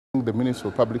think the Ministry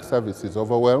of Public Service is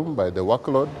overwhelmed by the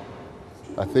workload.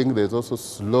 I think there's also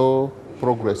slow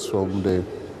progress from the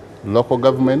local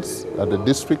governments and the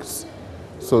districts.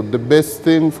 So the best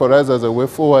thing for us as a way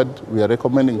forward, we are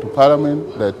recommending to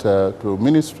Parliament, that to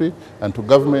Ministry and to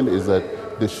government, is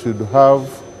that they should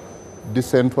have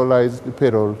decentralized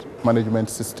payroll management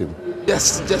system.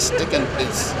 Just taken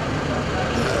place,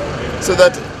 so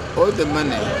that all the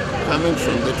money coming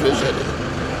from the Treasury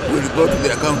will go to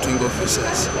the accounting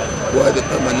officers, who are the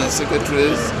permanent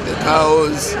secretaries, the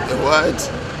cows, the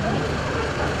what.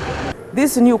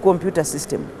 This new computer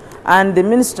system, and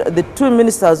the two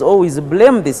ministers always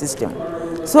blame the system.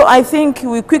 So I think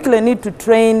we quickly need to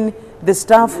train the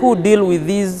staff who deal with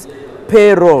these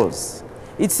payrolls.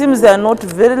 It seems they are not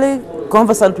very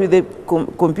conversant with the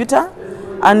computer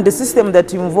and the system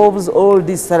that involves all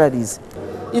these salaries.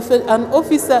 If an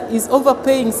officer is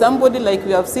overpaying somebody, like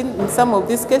we have seen in some of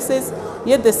these cases,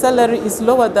 yet the salary is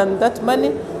lower than that money,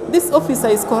 this officer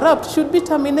is corrupt, should be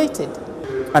terminated.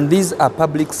 And these are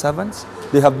public servants.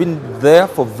 They have been there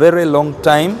for a very long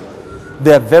time.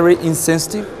 They are very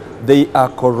insensitive. They are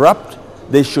corrupt.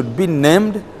 They should be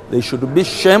named. They should be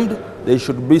shamed. They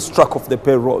should be struck off the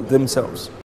payroll themselves.